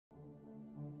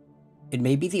It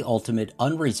may be the ultimate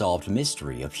unresolved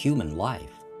mystery of human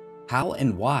life. How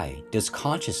and why does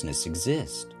consciousness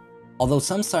exist? Although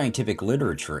some scientific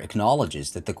literature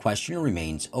acknowledges that the question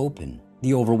remains open,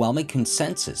 the overwhelming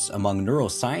consensus among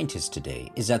neuroscientists today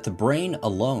is that the brain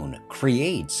alone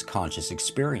creates conscious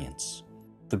experience.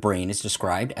 The brain is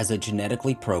described as a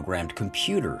genetically programmed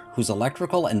computer whose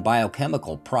electrical and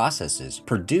biochemical processes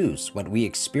produce what we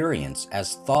experience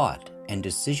as thought and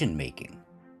decision-making.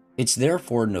 It's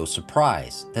therefore no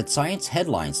surprise that science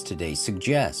headlines today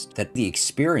suggest that the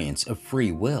experience of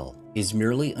free will is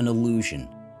merely an illusion,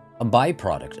 a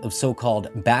byproduct of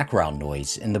so-called background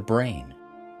noise in the brain.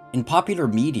 In popular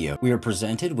media, we are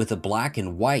presented with a black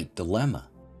and white dilemma.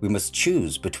 We must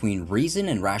choose between reason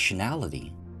and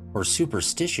rationality, or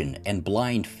superstition and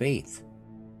blind faith.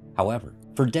 However,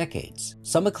 for decades,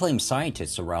 some acclaimed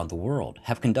scientists around the world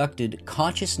have conducted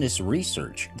consciousness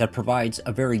research that provides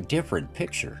a very different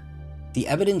picture. The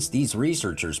evidence these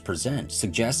researchers present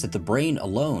suggests that the brain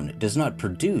alone does not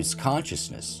produce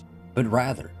consciousness, but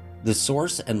rather, the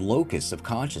source and locus of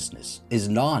consciousness is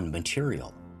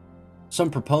non-material. Some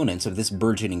proponents of this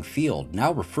burgeoning field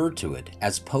now refer to it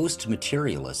as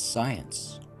post-materialist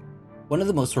science. One of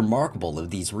the most remarkable of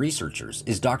these researchers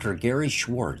is Dr. Gary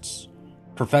Schwartz,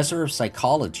 professor of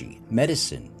psychology,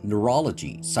 medicine,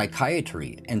 neurology,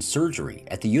 psychiatry, and surgery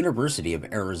at the University of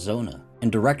Arizona,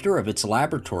 and director of its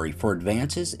Laboratory for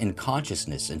Advances in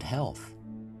Consciousness and Health.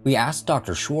 We asked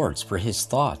Dr. Schwartz for his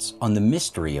thoughts on the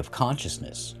mystery of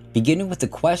consciousness, beginning with the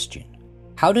question,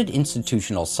 how did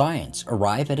institutional science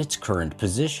arrive at its current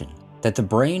position, that the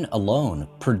brain alone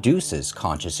produces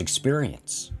conscious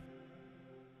experience?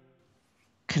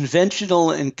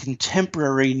 Conventional and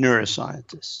contemporary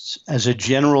neuroscientists, as a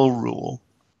general rule,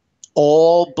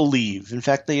 all believe, in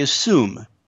fact, they assume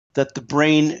that the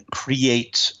brain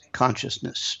creates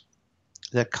consciousness,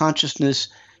 that consciousness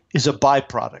is a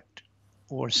byproduct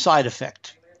or side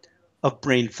effect of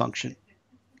brain function.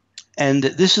 And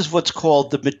this is what's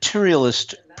called the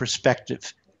materialist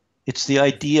perspective. It's the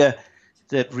idea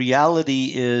that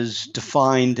reality is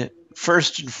defined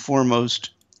first and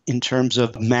foremost in terms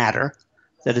of matter,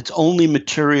 that it's only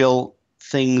material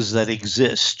things that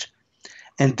exist.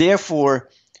 And therefore,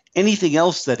 anything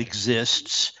else that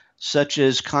exists, such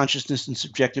as consciousness and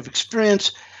subjective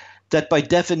experience, that by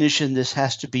definition this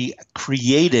has to be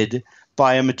created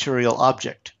by a material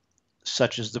object,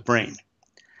 such as the brain.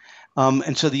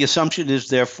 And so the assumption is,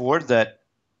 therefore, that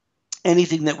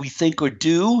anything that we think or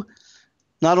do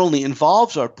not only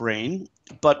involves our brain,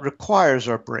 but requires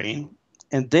our brain.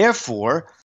 And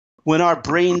therefore, when our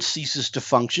brain ceases to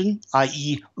function,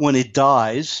 i.e., when it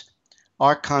dies,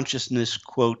 our consciousness,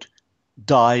 quote,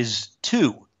 dies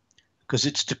too, because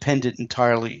it's dependent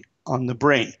entirely on the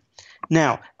brain.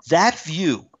 Now, that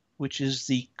view, which is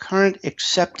the current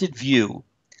accepted view,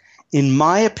 in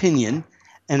my opinion,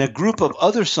 and a group of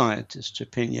other scientists'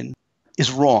 opinion,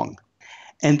 is wrong.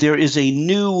 And there is a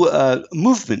new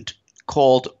movement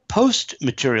called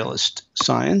post-materialist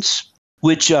science,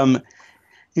 which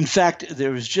in fact,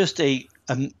 there was just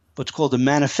what's called a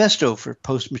manifesto for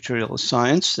post-materialist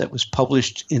science that was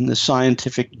published in the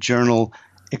scientific journal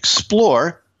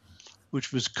Explore,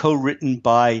 which was co-written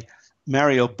by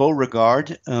Mario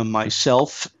Beauregard,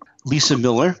 myself, Lisa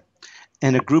Miller,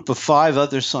 and a group of 5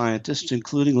 other scientists,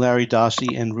 including Larry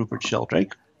Dossey and Rupert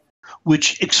Sheldrake,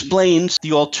 which explains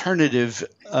the alternative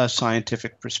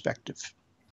scientific perspective.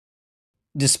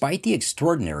 Despite the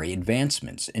extraordinary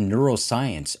advancements in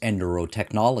neuroscience and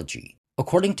neurotechnology,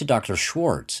 according to Dr.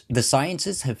 Schwartz, the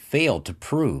sciences have failed to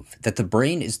prove that the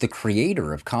brain is the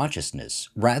creator of consciousness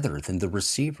rather than the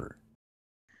receiver.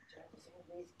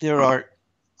 There are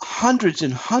hundreds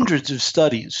and hundreds of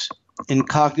studies in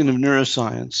cognitive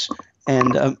neuroscience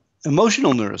and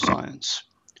emotional neuroscience,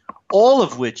 all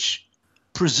of which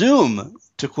presume,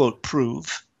 to quote,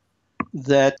 prove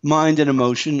that mind and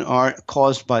emotion are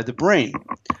caused by the brain.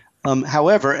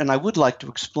 However, and I would like to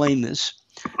explain this,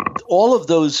 all of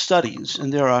those studies,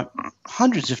 and there are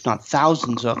hundreds if not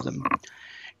thousands of them,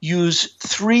 use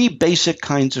 3 basic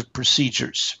kinds of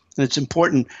procedures. And it's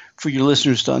important for your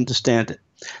listeners to understand it.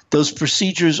 Those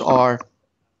procedures are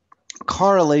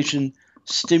correlation,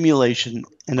 stimulation,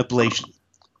 and ablation.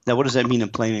 Now, what does that mean in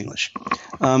plain English?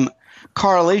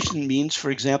 Correlation means, for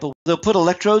example, they'll put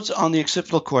electrodes on the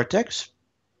occipital cortex.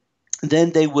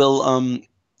 Then they will,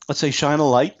 let's say, shine a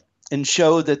light and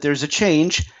show that there's a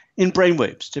change in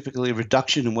brainwaves, typically a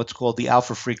reduction in what's called the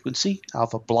alpha frequency,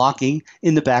 alpha blocking,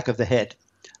 in the back of the head.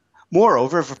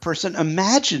 Moreover, if a person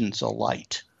imagines a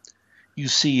light, you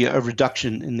see a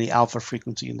reduction in the alpha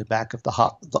frequency in the back of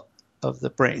the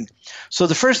brain. So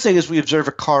the first thing is we observe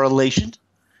a correlation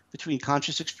between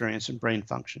conscious experience and brain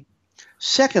function.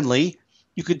 Secondly,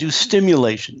 you could do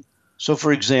stimulation. So,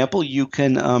 for example, you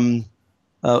can,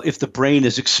 if the brain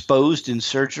is exposed in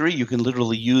surgery, you can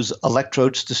literally use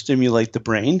electrodes to stimulate the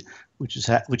brain, which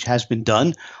has been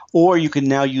done. Or you can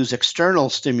now use external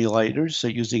stimulators, so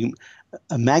using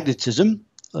a magnetism,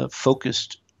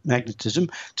 focused magnetism,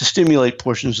 to stimulate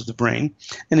portions of the brain.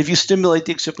 And if you stimulate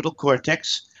the occipital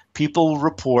cortex, people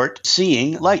report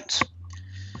seeing lights.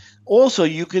 Also,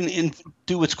 you can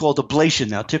do what's called ablation.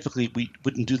 Now, typically, we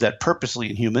wouldn't do that purposely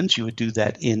in humans. You would do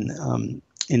that in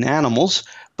animals.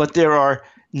 But there are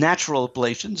natural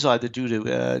ablations, either due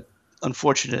to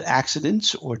unfortunate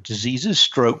accidents or diseases,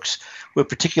 strokes, where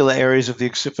particular areas of the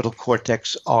occipital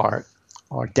cortex are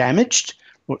damaged.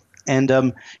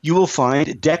 And you will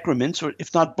find decrements, or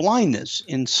if not blindness,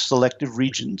 in selective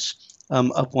regions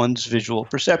of one's visual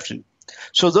perception.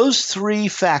 So those three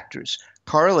factors,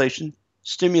 correlation,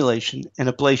 stimulation, and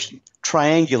ablation,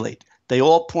 triangulate. They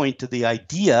all point to the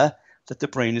idea that the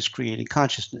brain is creating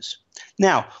consciousness.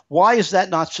 Now, why is that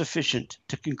not sufficient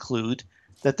to conclude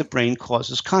that the brain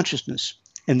causes consciousness?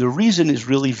 And the reason is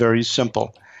really very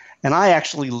simple. And I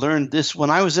actually learned this when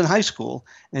I was in high school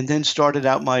and then started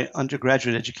out my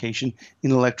undergraduate education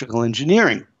in electrical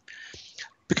engineering.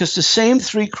 Because the same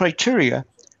three criteria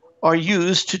are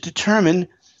used to determine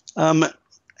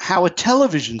how a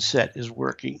television set is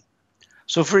working.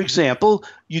 So, for example,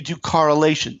 you do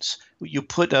correlations. You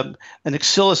put an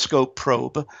oscilloscope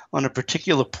probe on a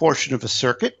particular portion of a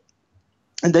circuit,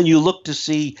 and then you look to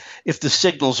see if the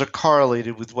signals are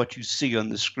correlated with what you see on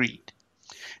the screen.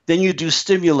 Then you do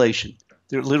stimulation.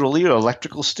 They're literally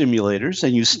electrical stimulators,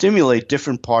 and you stimulate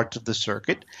different parts of the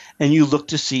circuit, and you look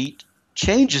to see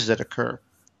changes that occur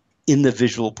in the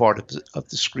visual part of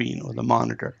the screen or the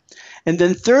monitor. And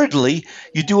then thirdly,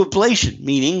 you do ablation,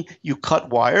 meaning you cut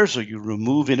wires or you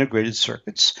remove integrated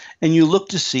circuits, and you look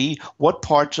to see what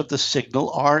parts of the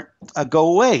signal go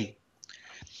away.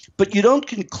 But you don't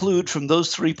conclude from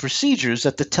those three procedures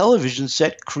that the television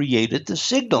set created the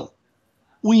signal.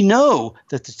 We know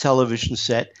that the television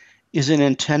set is an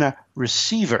antenna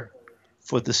receiver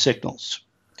for the signals.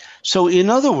 So in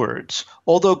other words,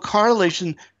 although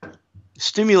correlation,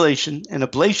 stimulation, and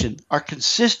ablation are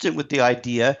consistent with the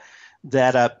idea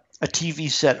that a TV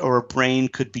set or a brain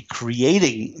could be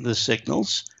creating the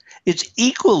signals, it's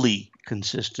equally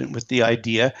consistent with the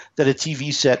idea that a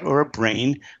TV set or a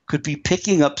brain could be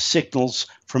picking up signals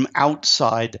from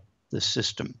outside the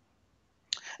system.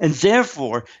 And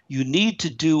therefore, you need to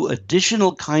do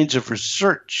additional kinds of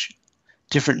research,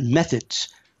 different methods,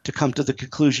 to come to the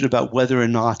conclusion about whether or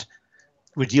not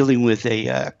we're dealing with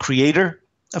a creator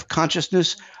of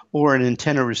consciousness or an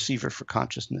antenna receiver for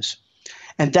consciousness.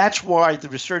 And that's why the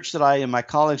research that I and my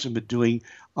colleagues have been doing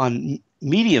on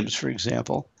mediums, for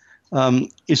example,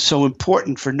 is so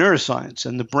important for neuroscience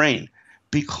and the brain.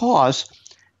 Because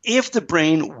if the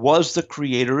brain was the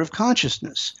creator of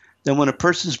consciousness, then when a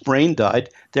person's brain died,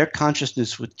 their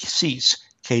consciousness would cease,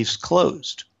 case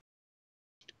closed.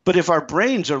 But if our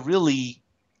brains are really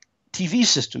TV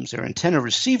systems, they're antenna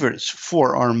receivers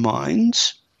for our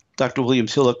minds, Dr.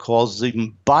 Williams Hiller calls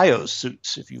them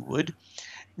biosuits, if you would,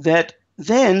 that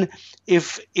then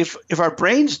if our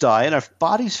brains die and our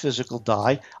body's physical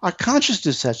die, our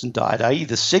consciousness hasn't died, i.e.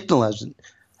 the signal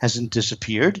hasn't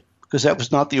disappeared, because that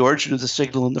was not the origin of the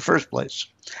signal in the first place.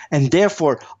 And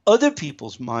therefore, other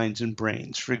people's minds and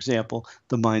brains, for example,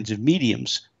 the minds of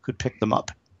mediums, could pick them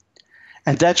up.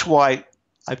 And that's why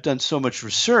I've done so much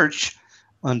research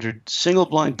under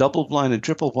single-blind, double-blind, and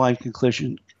triple-blind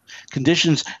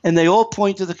conditions, and they all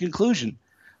point to the conclusion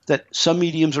that some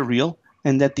mediums are real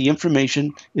and that the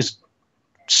information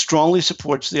strongly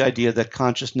supports the idea that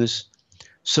consciousness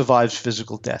survives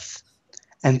physical death.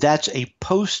 And that's a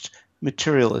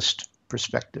post-materialist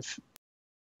perspective.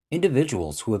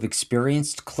 Individuals who have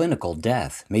experienced clinical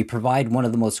death may provide one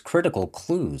of the most critical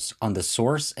clues on the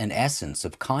source and essence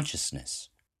of consciousness.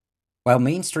 While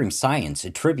mainstream science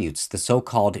attributes the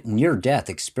so-called near-death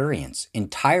experience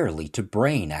entirely to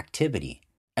brain activity,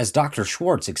 as Dr.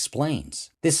 Schwartz explains,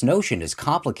 this notion is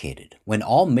complicated when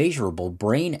all measurable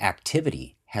brain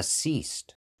activity has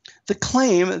ceased. The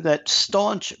claim that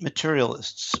staunch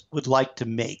materialists would like to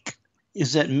make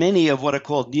is that many of what are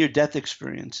called near-death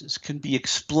experiences can be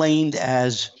explained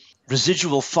as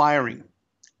residual firing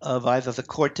of either the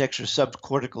cortex or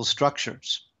subcortical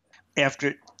structures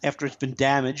after it's been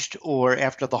damaged or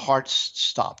after the heart's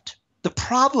stopped. The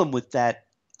problem with that,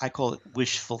 I call it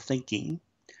wishful thinking,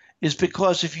 is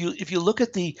because if you look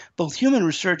at both human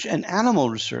research and animal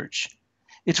research,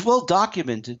 it's well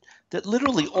documented that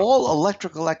literally all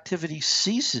electrical activity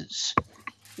ceases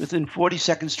within 40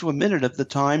 seconds to a minute of the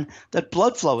time that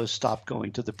blood flow has stopped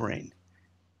going to the brain.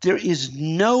 There is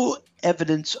no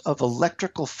evidence of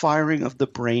electrical firing of the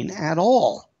brain at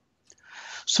all.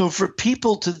 So for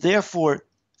people to therefore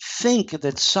think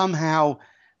that somehow,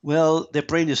 well, their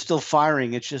brain is still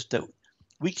firing, it's just that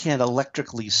we can't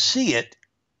electrically see it,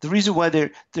 the reason why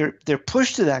they're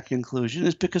pushed to that conclusion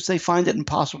is because they find it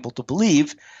impossible to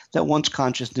believe that one's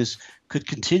consciousness could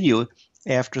continue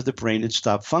after the brain had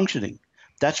stopped functioning.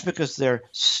 That's because they're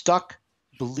stuck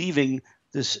believing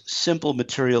this simple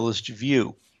materialist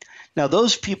view. Now,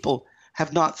 those people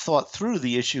have not thought through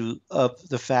the issue of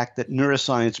the fact that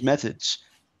neuroscience methods,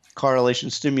 correlation,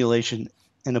 stimulation,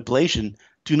 and ablation,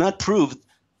 do not prove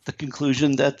the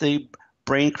conclusion that the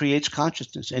brain creates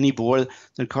consciousness any more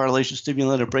than correlation,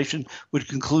 stimulation, and ablation would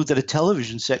conclude that a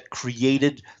television set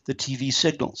created the TV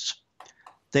signals.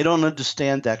 They don't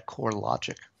understand that core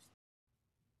logic.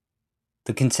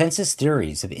 The consensus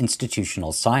theories of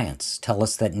institutional science tell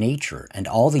us that nature and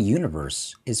all the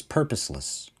universe is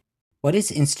purposeless. What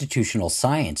is institutional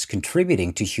science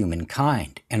contributing to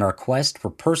humankind in our quest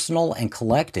for personal and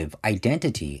collective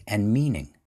identity and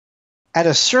meaning? At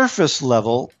a surface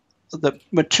level, the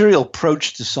material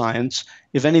approach to science,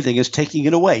 if anything, is taking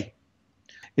it away.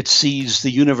 It sees the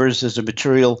universe as a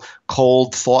material,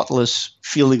 cold, thoughtless,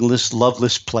 feelingless,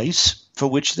 loveless place for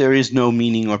which there is no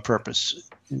meaning or purpose.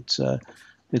 It's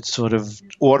sort of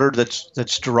order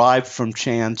that's derived from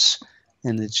chance,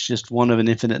 and it's just one of an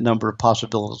infinite number of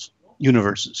possible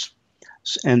universes.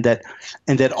 And that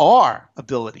our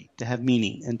ability to have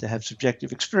meaning and to have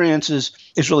subjective experiences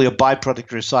is really a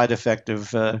byproduct or a side effect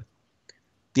of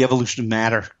the evolution of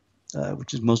matter,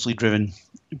 which is mostly driven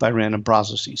by random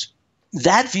processes.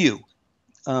 That view,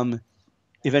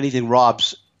 if anything,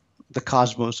 robs the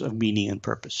cosmos of meaning and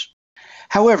purpose.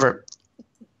 However,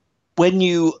 when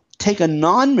you take a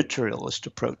non-materialist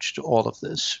approach to all of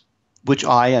this, which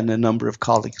I and a number of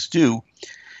colleagues do,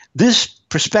 this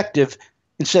perspective,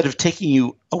 instead of taking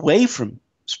you away from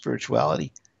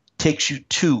spirituality, takes you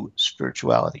to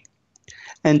spirituality.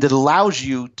 And it allows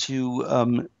you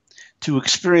to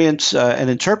experience and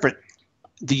interpret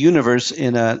the universe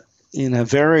in a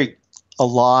very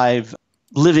alive,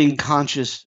 living,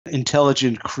 conscious,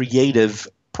 intelligent, creative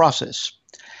process.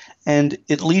 And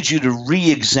it leads you to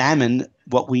re-examine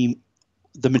what we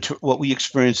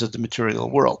experience as the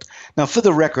material world. Now, for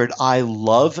the record, I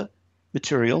love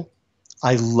material.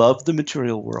 I love the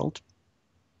material world.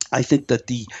 I think that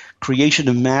the creation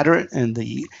of matter and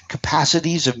the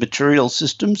capacities of material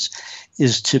systems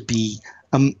is to be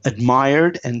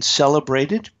admired and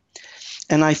celebrated.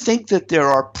 And I think that there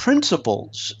are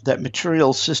principles that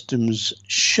material systems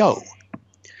show,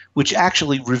 which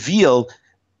actually reveal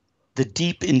the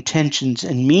deep intentions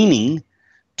and meaning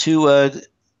to a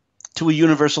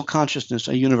universal consciousness,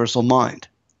 a universal mind.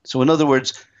 So in other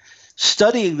words,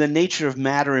 studying the nature of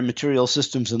matter in material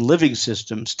systems and living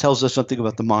systems tells us something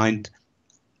about the mind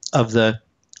of the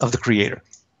Creator,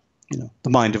 the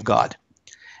mind of God.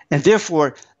 And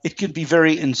therefore, it can be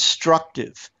very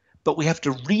instructive, but we have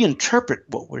to reinterpret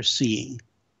what we're seeing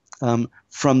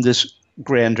from this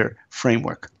grander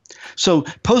framework. So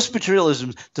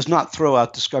post-materialism does not throw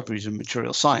out discoveries in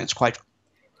material science, quite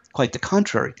the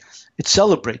contrary. It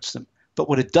celebrates them. But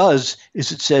what it does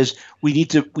is it says we need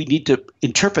to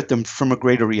interpret them from a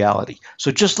greater reality.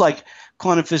 So just like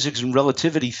quantum physics and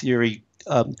relativity theory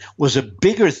was a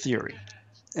bigger theory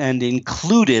and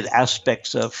included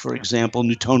aspects of, for example,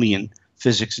 Newtonian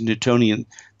physics and Newtonian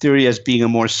theory as being a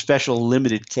more special,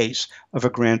 limited case of a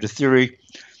grander theory,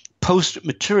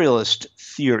 post-materialist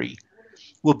theory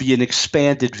will be an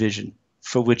expanded vision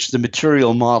for which the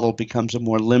material model becomes a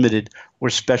more limited or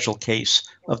special case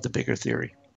of the bigger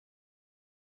theory.